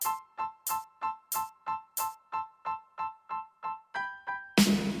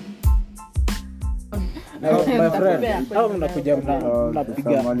My friend, how mnakuja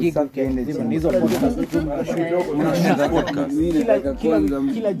mnapiga gig hizo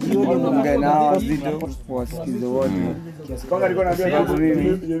kila jioni mngenao video wasikize wote. Kwanza nilikuwa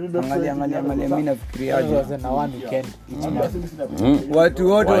naambia angalia mimi nafikiria na one weekend. Watu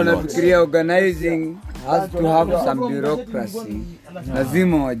wote wanafikiria organizing has to have some bureaucracy.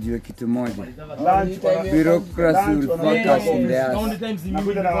 Lazima wajue kitu moja. Bureaucracy will focus in the ass.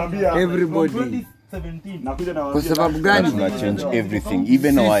 Everybody. Kwa sababu gani? We change everything,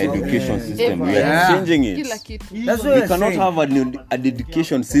 even our education system. We are changing it. That's why we cannot have an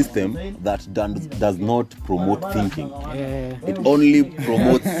education system that does not promote thinking. It only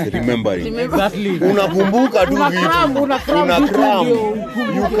promotes remembering. Exactly. Unakumbuka tu vitu. Unakram.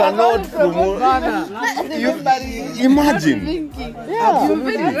 You cannot promote. Imagine. You're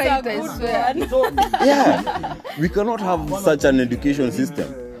very right, I swear. Yeah. We cannot have such an education system.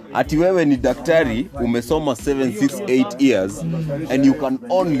 Ati wewe ni daktari umesoma 7, 6, 8 years and you can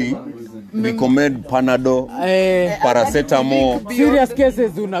only recommend Panadol, paracetamol. Serious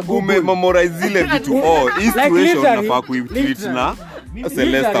cases unagume memorize zile vitu. Hii situation unafaa kuitreat na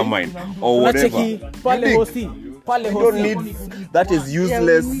Celestamine or whatever. Pale hosi. You don't need that is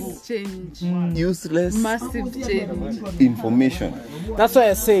useless. Useless. Massive change. Information. That's why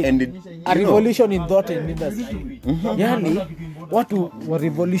I say and a revolution in thought and industry. Yani watu wa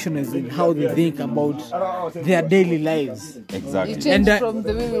revolutionize in how they think about their daily lives. Exactly. You change from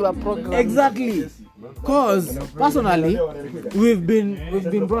the way we were programmed. Exactly. Because personally, we've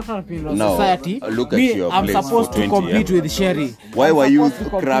been brought up in a society. Look at your I'm place supposed to compete with Sherry. Why were you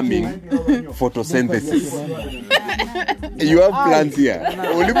cramming photosynthesis? You have plants here.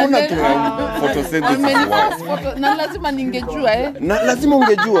 Ulipona cram photosynthesis. Na lazima ningejua Na lazima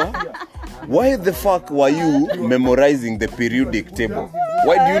ungejua. Why the fuck were you memorizing the periodic table?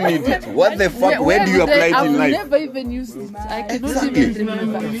 Why do you need it? What the fuck? Where do you apply it in life? I've never even used it. I cannot even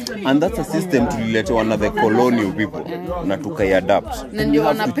remember. And that's a system tuliletewa na the colonial people. Na tukaiadapt. Na ndio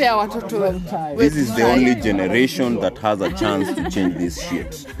wanapea watoto. This is the only generation that has a chance to change this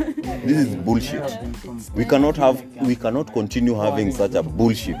shit. This is bullshit. We cannot continue having such a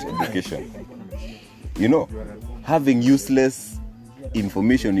bullshit education. You know, having useless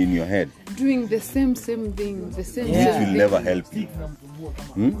information in your head. Doing the same thing, the same It will never help you.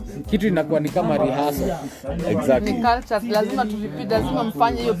 Kitu inakuwa ni kama rehearsal. Exactly. Ni culture, lazima turepeat, lazima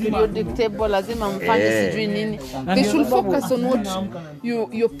mfanye hiyo periodic table, lazima mfanye sijui nini. They should focus on what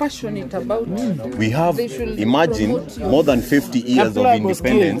you're passionate about. We have, imagine, more than 50 years of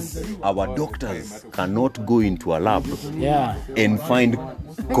independence, our doctors cannot go into a lab and find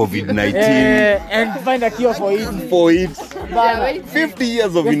COVID-19 and find a cure for it. But 50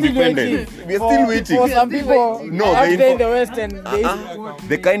 years of independence. We are still waiting. For some people, they in the West and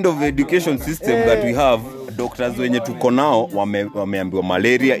the kind of education system that we have, doctors wenye tuko nao wameambiwa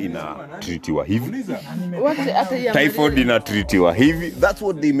malaria inatreatiwa hivi, typhoid inatreatiwa hivi. That's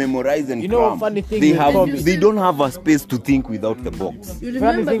what they memorize and cram. They don't have a space to think without the box. You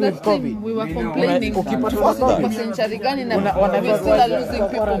remember that time we were complaining kwa century gani na we still are losing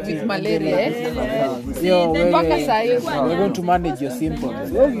people with malaria. Mpaka sasa hivi we're going to manage your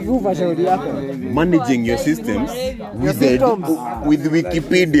symptoms. Managing your systems with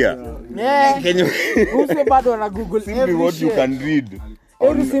Wikipedia. Can you bado na Google every what you can read?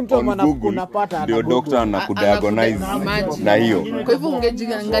 Every symptom unapata ndio doctor anakudiagnose na hiyo. Kwa hivyo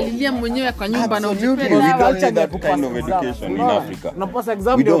ungejiangalilia mwenyewe kwa nyumba na ujipende. That kind of education in Africa. Unapasa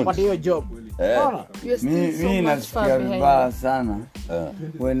exam ndio upate hiyo job. Mimi nasikia vibaya sana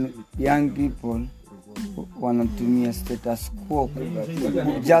when young people wanatumia status quo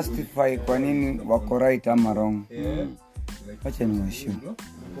justify kwa nini wako right ama wrong. Acha niwashumu.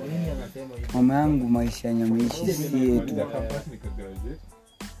 Mama yangu maisha yanameishi si yetu.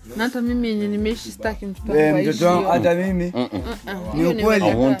 Na hata mimi yenye nimeishi staki mtoto wangu hata mimi ni ukweli.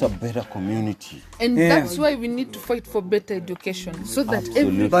 I want a better community. And that's why we need to fight for better education so that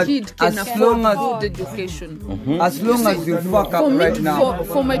every kid can afford good education. As long as you fuck up right now.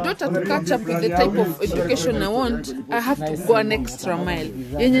 For my daughter to catch up with the type of education I want, I have to go an extra mile.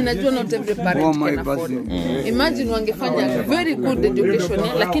 Yenye najua not every parent can afford. Imagine wangefanya very good education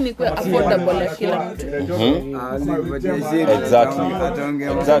lakini kwa affordable ya kila mtu.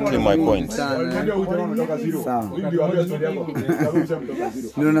 Exactly my point.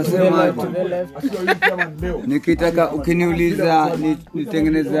 Ndio nasema nikitaka ukiniuliza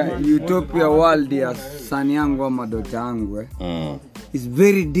nitengeneza utopia world ya sani yangu ama dota yangu is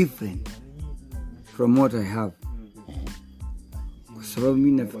very different from what I have. Kwa sababu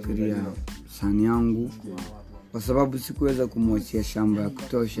mimi nafikiria sani yangu kwa sababu sikuweza kumwachia shamba ya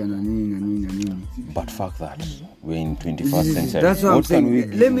kutosha na nini. But fuck that, we're in 21st century. That's what I'm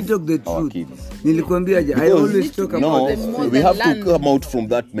saying. Let me talk the truth. Nilikwambia I always talk about we have to come out from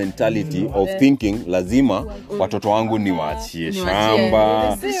that mentality of thinking lazima watoto wangu niwaachie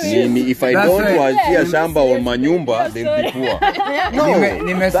shamba nini. If I don't waachia shamba au manyumba they'll be poor.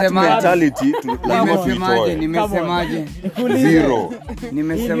 Nimesema mentality lazima tuitoe. Nimesemaje? Zero.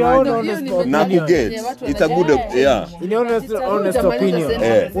 Nimesemaje? Na kuget it's a good in honest opinion.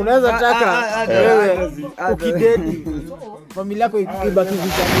 Unaweza taka wewe ukidate familia yako ibaki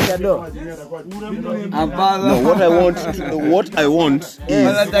vicha do. No, what I want is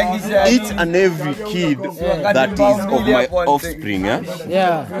each and every kid that is of my offspring,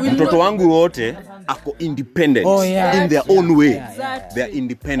 mtoto wangu wote ako independent in their own way. They are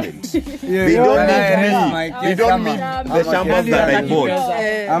independent. They don't need me. They don't need the shambas that I bought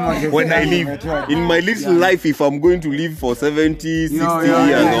when I live. In my little life, if I'm going to live for 70, 60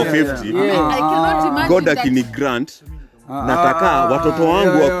 years or 50, I cannot imagine God that. akini grant nataka watoto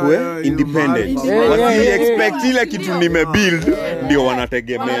wangu wakuwe independent. Wasi expect ile kitu nimebuild ndio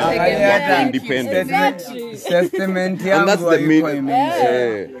wanategemea wakuwe independent. Testament And that's the yangu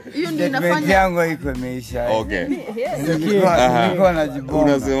Hiyo ndio Testament inafanya yangu iko imeisha. Okay. Nilikuwa najibonga.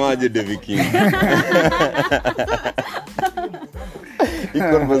 Unasemaje David King? Hii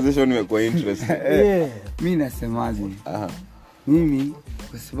conversation imekuwa interesting. Mimi nasemaje? Mimi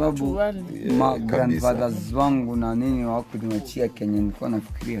kwa sababu grandfathers wangu na nini wako niwachia Kenya, nilikuwa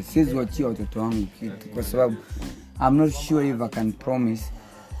nafikiria siwezi waachia watoto wangu kitu kwa sababu I'm not sure if I can promise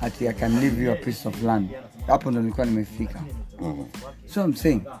that I can leave you a piece of land. Hapo ndo nilikuwa nimefika. So I'm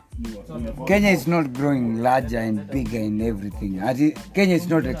saying Kenya is not growing larger and bigger in everything. Kenya is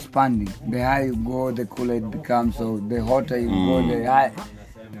not expanding. The higher you go, the cooler it becomes. So the hotter you go,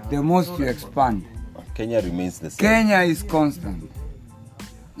 the most you expand. Kenya remains the same. Kenya is constant.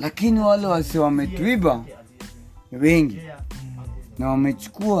 Lakini wale wasi wametuiba wengi na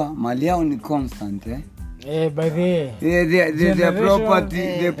wamechukua mali yao ni constant by the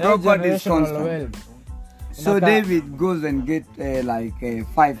property is constant. So David goes and get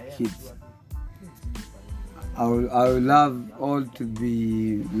 5 kids. I would love all to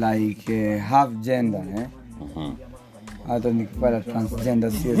be like half gender hata nikipata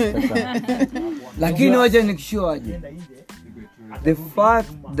transgender sio sasa. Lakini waje nikishua aje the fact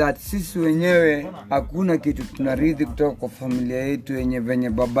that sisi wenyewe hakuna kitu tunarithi kutoka kwa familia yetu yenye venye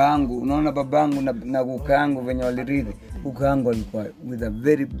babangu, unaona babangu na kuka yangu venye walirithi. Kuka yangu alikuwa with a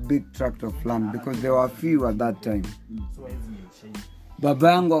very big tract of land because there were few at that time.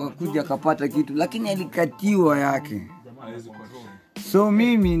 Babangu akakuja akapata kitu lakini alikatiwa yake. So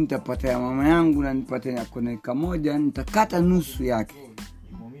mimi nitapata ya mama yangu na nipate ya koneka moja, nitakata nusu yake.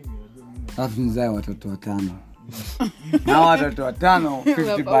 Alafu nizae watoto 5. Na watoto 5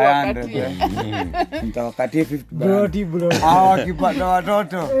 50 by 100. Nitawakatia 50 by 100. Hao wakipata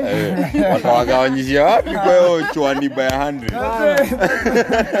watoto watawagawanyishia wapi kwa hiyo chwani by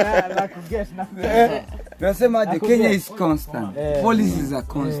 100? Nasema Kenya is constant. Policies are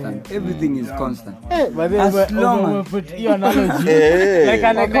constant. Everything is constant. As long as put your analogy like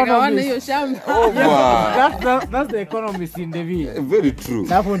an economist. hiyo shamba. That's the economist in the view. Very true.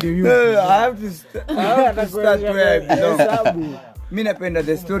 Hapo ndio you. I have to start where I belong. Mimi napenda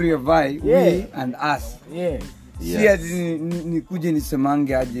the story of we and us. Si ati nikuje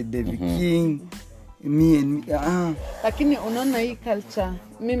nisemange aje David King me and me. Lakini unaona hii culture,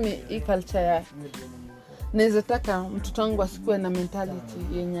 mimi hii culture ya naweza taka mtoto wangu asikuwe na mentality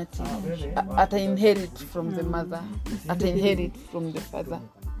yenye ata inherit from the mother, ata inherit from the father.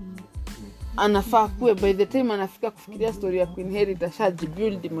 Anafaa kuwe by the time anafika kufikiria story ya kuinherit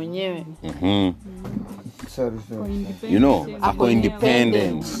ashajibuild mwenyewe. Sorry. You know, ako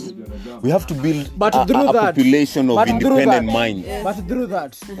independent. We have to build a that, population of independent minds. But through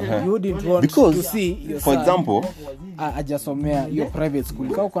that, you wouldn't want Because, to see your for son, example, ajasomea your private school.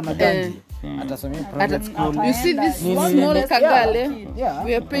 Kama uko na ganji, atasomea private school. You see this small kagale, Yeah.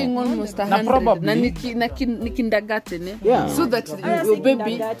 we are paying almost 100 na ni kindergarten so that your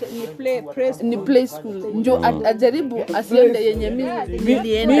baby ni play school. Njo ajaribu asiende yenye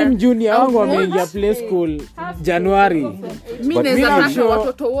nilienda. Mimi junior wangu ameingia play school January. Mimi naweza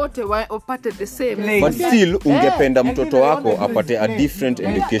watoto wote wapate the same. But still ungependa mtoto wako apate a different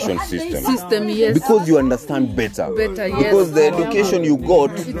education system. Yes. Because you understand better. Yes. Because the education you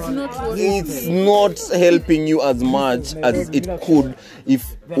got, It's not it's not helping you as much as it could if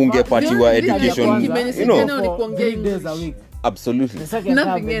ungepatiwa education. You know, 3 days a week. absolutely. The second half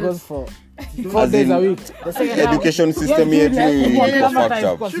Nothing goes else. for 4 days a week. Education system yetu iko fucked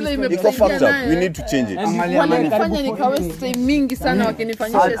up. Shule Iko fucked up. We need to change it. Walinifanya nikawaste time mingi sana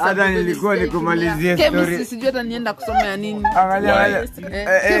wakinifanyisha hesabu. Hata nilikuwa nikumalizie Chemistry story. sijui hata nienda kusomea nini. Angalia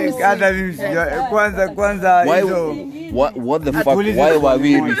hata mimi kwanza hizo What the fuck? Why were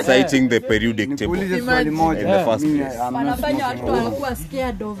we reciting the periodic table nikuulize swali moja in the first place? Wanafanya watoto wanakuwa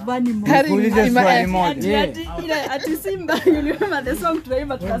scared of animals. Nikuulize swali moja. Ati Simba, you remember the song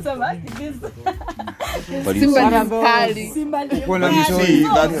tunaimba tukasema this But you Simba see, ni mkali. Simba ni Kuna you see,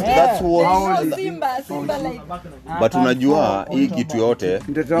 that's what. Simba like But unajua hii kitu yote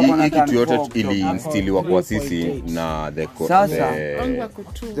Mtoto wako hii anakaa kitu yote mkoko. iliinstiliwa kwa sisi na Sasa.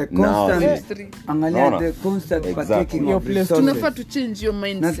 the Now constant angalia Naona? the constant Exactly. partaking of resources. Tunafaa to change your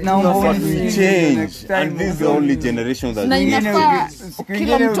mindset. we change, and this is the only generation that Na we need inafaa to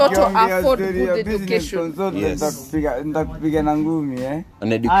kila mtoto afford good education. Yes. Nitakupiga na ngumi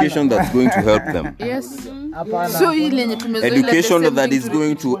an education that's going to help them. Yes. So ile yenye tumezoea Education that is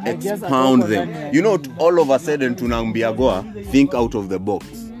going to expound them. You know, all of a sudden tunaambia goa, think out of the box.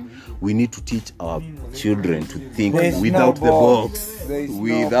 We need to teach our children to think There's without no the box. box. There's no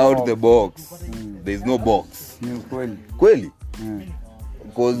Without box. the box. There's no box. Ni kweli. Kweli?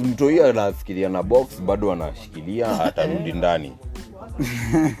 Because mtoi anafikiria na box bado anashikilia atarudi ndani.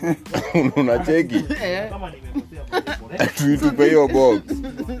 Unacheki? Tuitupe hiyo box.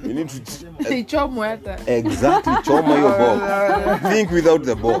 We need to ichomwe hata. exactly choma hiyo box. Think without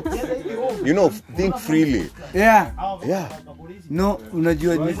the box. You know, think freely. Yeah. Yeah. No,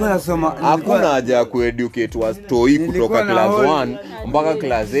 unajua nilikuwa nasoma Hakuna haja ya kueducate watoi kutoka Nilikuwa na class hold- 1 mpaka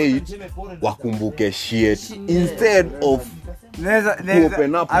class 8 wakumbuke shit instead of to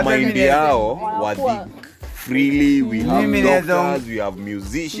open up mind yao wa think freely. We have Mimi naweza- doctors, we have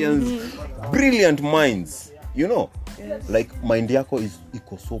musicians, brilliant minds, you know. Like mind yako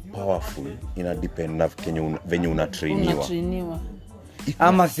iko so powerful, ina depend na venye unatrainiwa. Unatrainiwa.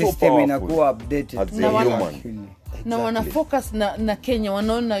 ama So system powerful inakuwa updated. as a Na wana- human. Na wana focus na Kenya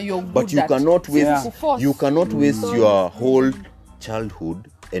wanaona you're good But you at. cannot waste Yeah. you cannot waste your whole childhood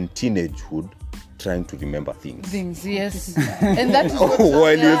and teenagehood trying to remember things. things, yes. And that is what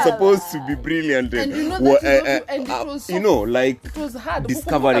While you're yeah. supposed to be brilliant And you know wa- that you also- and it was so- you know, like It was hard.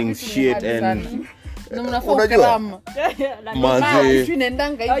 discovering Kukumbuka vitu ni shit hard and sana. Na mnafaa Unajua? ukarama. manze,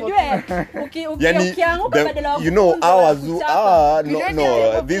 Tunaendanga hivyo. yani ukianguka badala ya you know kufunza, our no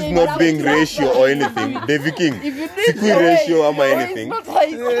Kuchapa. this is not being ratio or anything. David King If you did sikui your way, ratio ama your way is anything, not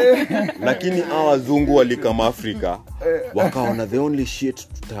right. lakini hawa wazungu walikama Afrika wakaona the only shit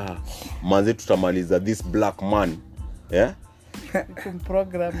manze tutamaliza this black man, yeah,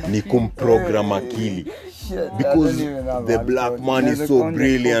 Kumprogram. ni kumprogram akili because the black man is so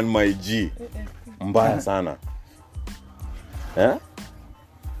brilliant, my G, mbaya sana, yeah,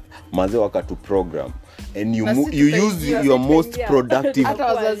 manze wakatu program and you Na you sisi use tutaingia. your most productive Hata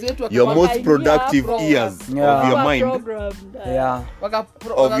wazazi wetu your most idea productive from- years Yeah. of your mind Yeah.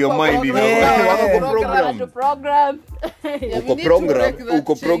 of your mind in To program.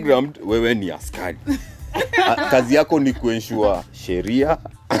 uko programmed wewe ni askari. Kazi yako ni kuensure sheria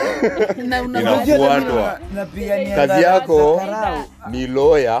inafuatwa. Kazi yako ni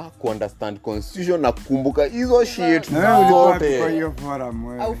lawyer, kuunderstand constitution na kukumbuka hizo shit zote.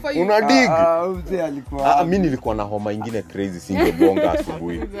 Unadig. Mimi nilikuwa na homa ingine crazy, singebonga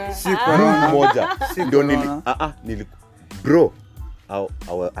asubuhi. Moja ndio bro,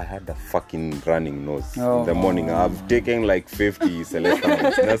 I had a fucking running nose in the morning. I've taken like 50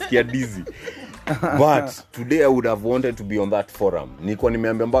 Celestamol. Nasikia dizzy. But today I would have wanted to be on that forum. Nilikuwa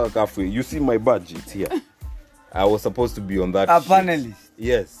nimeambia mpaka kafu. You see my badge, it's here. I was supposed to be on that A shit. panelist.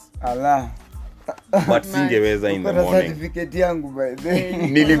 Yes. Allah. But singeweza in the Kuna morning. certificate yangu by the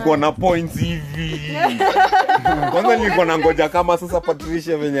Nilikuwa na points hivi. Kwanza nilikuwa na ngoja kama sasa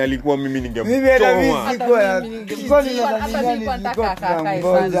Patricia venye alikuwa mimi mimi hata mimi ningemchoma. sikuwa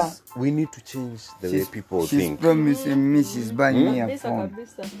tunangoja. We need to change the way people She's think. promising me she's buying me a phone.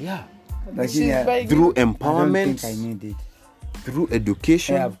 Yeah. Lakini I Through don't empowerment, think I need it. through I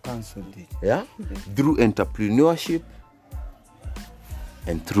education, have cancelled it. yeah, through entrepreneurship,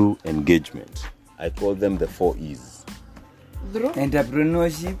 and through engagement. I call them the 4 E's.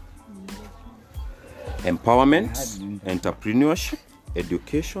 Entrepreneurship, Empowerment, entrepreneurship,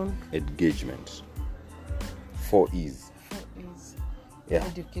 education, engagement. 4 E's. Yeah.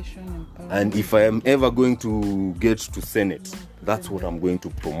 Education, empowerment. And if I am ever going to get to Senate, that's what I'm going to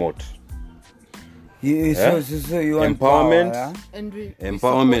promote. so you want Empowerment. power, And we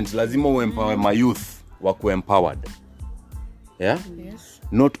Empowerment, lazima uempower my youth wako empowered. Yeah? Yes.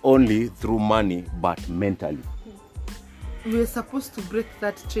 Not only through money but mentally. we're supposed to break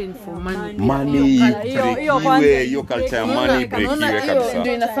that chain for money. Money breakiwe, hiyo culture ya money Unaona breakiwe hiyo kabisa.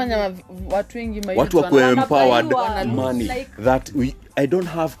 ndio inafanya watu wengi Watu wako empowered Wana- money like- that I don't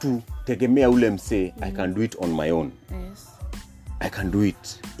have to tegemea ule msee. I can do it on my own. Yes. I can do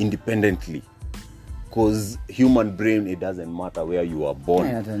it independently. Because human brain, it doesn't matter where you are born.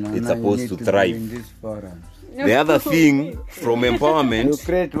 It's supposed to thrive. The other thing from empowerment, You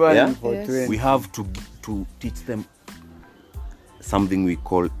create one yeah, for 20. we have to teach them something we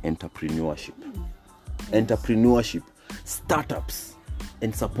call entrepreneurship. Entrepreneurship, startups,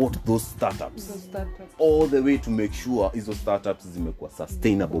 and support those startups all the way to make sure hizo startups zimekuwa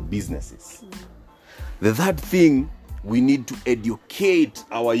sustainable businesses. The third thing, we need to educate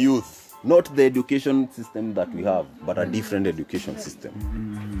our youth, not the education system that we have, but a different education system,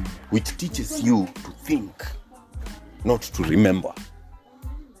 which teaches you to think, not to remember.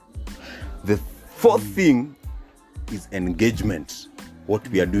 The fourth thing is engagement. What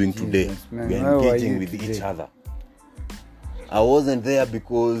we are doing today, Jesus, man. we are Where were engaging you with today? each other. I wasn't there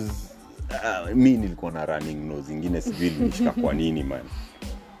because mi nilikuwa na running nose zingine sijui nishika kwa nini man.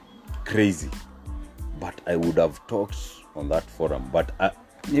 Crazy. But I would have talked on that forum. But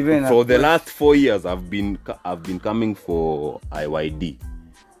Even for the last 4 years, I've been coming for IYD.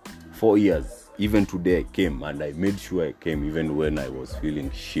 4 years. Even today I came, and I made sure I came even when I was feeling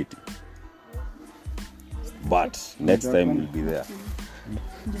shitty. But next time we'll be there.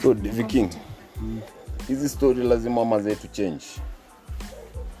 So David King, hizi story lazima mazetu change.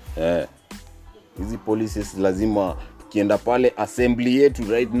 Hizi policies lazima tukienda pale assembly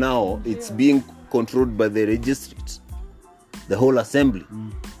yetu right now, it's being controlled by the registrate. The whole assembly.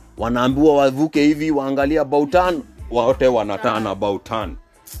 Wanaambiwa wavuke hivi waangalie about turn, wote wanatana about turn.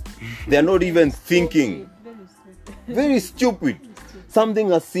 They are not even thinking. Very stupid.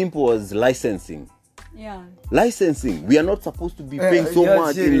 Something as simple as licensing. Yeah. Licensing. We are not supposed to be paying so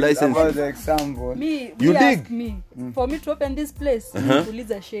much in About licensing. the example. You dig? Ask me. For me to open this place,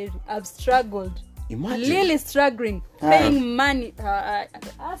 Uliza Sherry, I've struggled. Imagine. Really struggling. Paying money.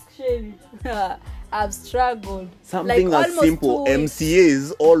 Ask Sherry. I've struggled. Something like as almost simple. 2 weeks.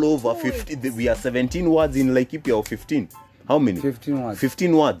 MCAs all over 50. We are 17 words in Laikipia or 15. How many? 15 words.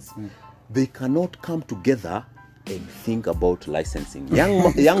 15 words. They cannot come together and think about licensing.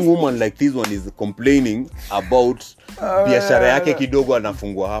 Young woman like this one is complaining about biashara yake kidogo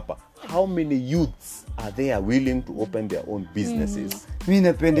anafungua hapa. How many youths are there willing to open their own businesses? Mi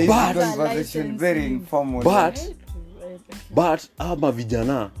napenda hizi But- conversation very informal. But ama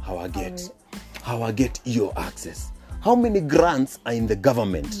vijana hawaget hiyo access. How many grants are in the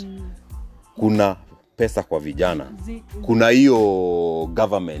government? Kuna pesa kwa vijana. Kuna hiyo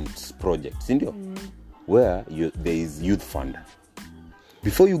government project, si ndio? Where there is youth fund.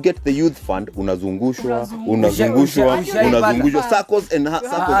 Before you get the youth fund, unazungushwa circles and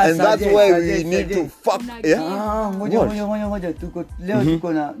and that's why we need to fuck. Yeah. Ngoja tuko leo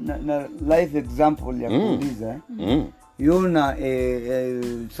tuko na live example ya kuuliza. Yuna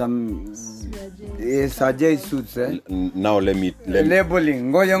some Sajay suits Now let me labeling.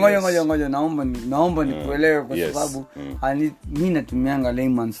 Ngoja naomba nikuelewe kwa sababu mimi natumianga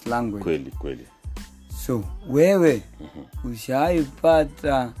layman's language. Kweli. So wewe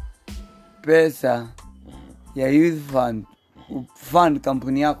ushaipata pesa ya youth fund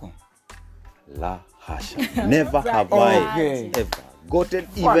kampuni yako? La hasha. Never have I ever gotten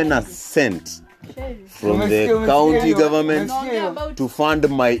even a cent from the county government to fund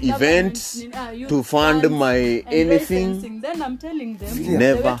my event, to fund my anything. Then I'm telling them.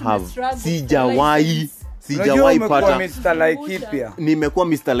 Never have. Sijawahi pata. Mr. Laikipia. Nimekuwa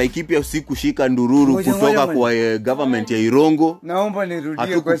Mr. Laikipia sikushika ndururu kutoka kwa government ya Irongo. Naomba nirudie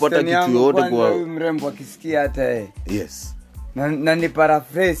Hatukupata question kitu yangu yote kwanza, kwa huyu mrembo akisikia hata yeye. Yes. Na ni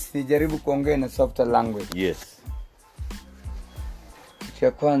paraphrase, nijaribu kuongea na softer language. Yes.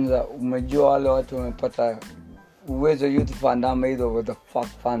 Cha kwanza, umejua wale watu wamepata uwezo youth fund ama hizo with the fuck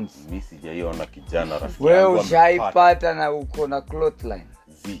funds. Mimi sijaiona kijana rafiki. Wewe ushaipata na uko na clothesline.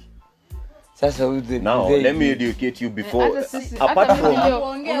 Sasa now let me educate you before apart from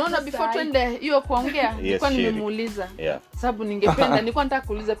unaona before twende hiyo kuongea nilikuwa nimemuuliza sababu nilikuwa nataka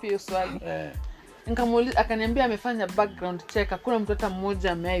kuuliza pia hiyo swali nikamuuliza akaniambia amefanya background check hakuna mtoto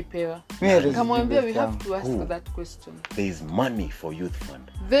mmoja ameipewa nikamwambia we have to ask that question. There is money for youth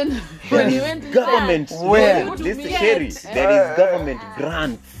fund. Then when you went government where listen Sherry, there is government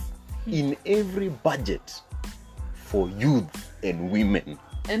grants in every budget for youth and women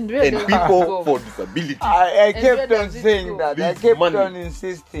and people for disability. I kept on saying that. I kept on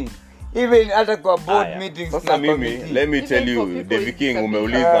insisting. Even hata kwa board Aya, meetings sasa na mimi committee. let me tell Even you for people David in King Kabila.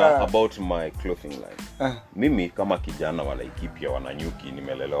 umeuliza about my clothing line. Mimi kama kijana wa Laikipia wananyuki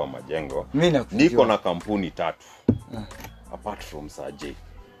nimelelewa Majengo. Mimi nakujua. Niko na kampuni 3. Apart from Sajay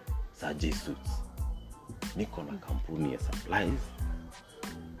Suits. Niko na kampuni ya supplies.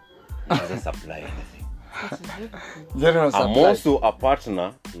 Naweza supply anything. General I'm supply. also a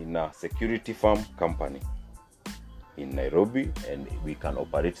partner in a security firm company in Nairobi, and we can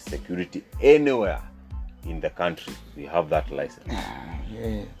operate security anywhere in the country. We have that license.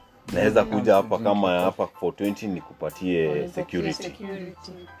 Yeah. Naweza kuja hapa kama hapa for 20 nikupatie security.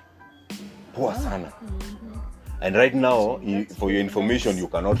 Poa sana. And right now, for your information, you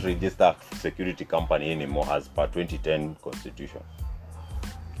cannot register a security company anymore as per 2010 constitution.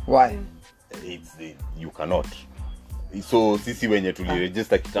 Why? You cannot. So sisi wenye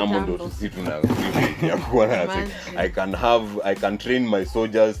tuliregister kitambo ndo sisi tuna privilege ya kuwa na I can train my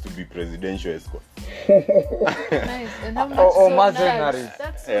soldiers to be presidential escort. Nice. And how much Or so mercenaries. nice.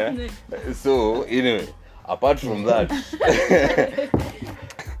 That's Yeah. So anyway, apart from that,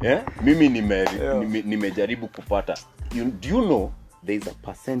 yeah, mimi nimejaribu kupata. Do you know there is a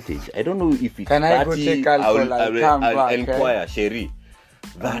percentage? I don't know if it's Can 30. I go take alcohol? I'll inquire Sherry.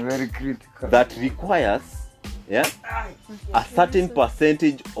 I'm very critical. That requires a certain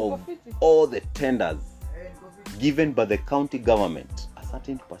percentage of all the tenders given by the county government. A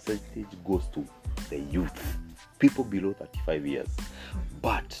certain percentage goes to the youth, people below 35 years.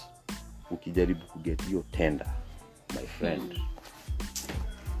 But ukijaribu kuget your tender, my friend,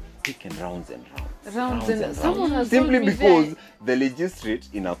 taken rounds and rounds. Someone has Simply told me because the legislate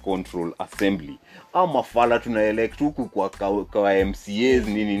in a control assembly ama fala tuna elect huku kwa MCAs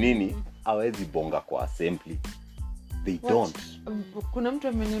nini hawezi bonga kwa assembly. They don't. Kuna mtu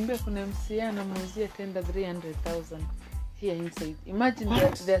ameniambia kuna MCA anamuuzia tender 300,000 here inside. Imagine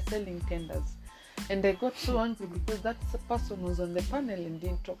that they are selling tenders. And I got so angry because that person was on the panel and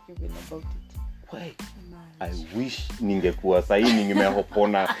didn't talk even about it. Why? I wish ningekuwa sahi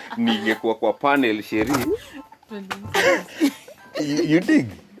ningemehopona ningekuwa kwa panel Sherry. You dig?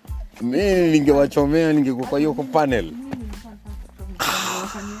 Mimi ningewachomea ningekuwa kwa hiyo panel.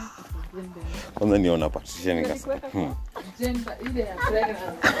 Kwanza niona partition nikasema. Gender ile ya pregnant.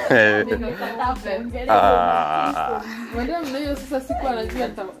 Madam nayo sasa siku anajua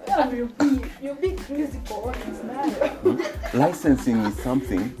You be crazy for what is now. Licensing is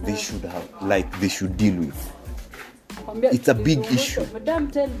something they should have, like they should deal with. It's a big issue. Madam,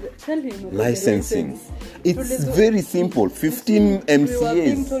 tell him. Licensing. It's very simple. 15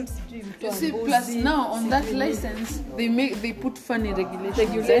 MCAs. You see, plus now on that license, they put funny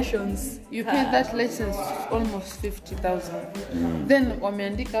regulations. You pay that license almost 50,000. Then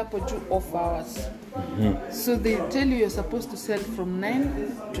wameandika hapo juu off hours. So they tell you you're supposed to sell from 9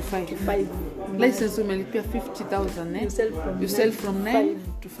 to 5. License umelipia 50,000. You sell from 9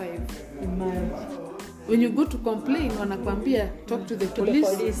 to 5. When you go to complain, wanakwambia talk to the police.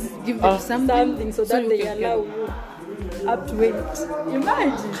 Give them something so that they allow you up to wait.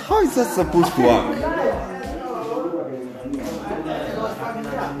 Imagine. How is that supposed to work?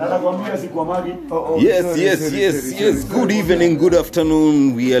 Yes. Good evening, good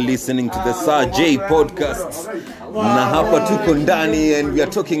afternoon. We are listening to the Sir J podcast. Na hapa tuko ndani and we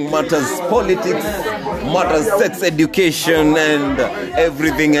are talking matters politics, matters sex education and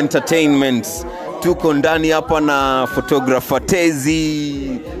everything entertainment. Tuko ndani hapa na photographer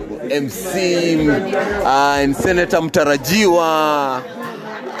Tezi, MC and Senator mtarajiwa.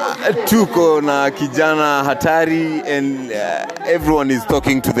 Tuko na kijana hatari and everyone is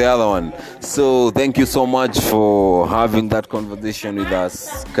talking to the other one. So thank you so much for having that conversation with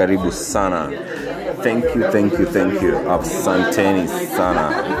us. Karibu sana. Thank you. Asanteni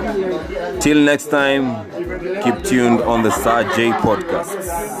sana. Till next time, keep tuned on the Sir J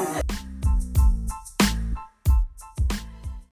podcast.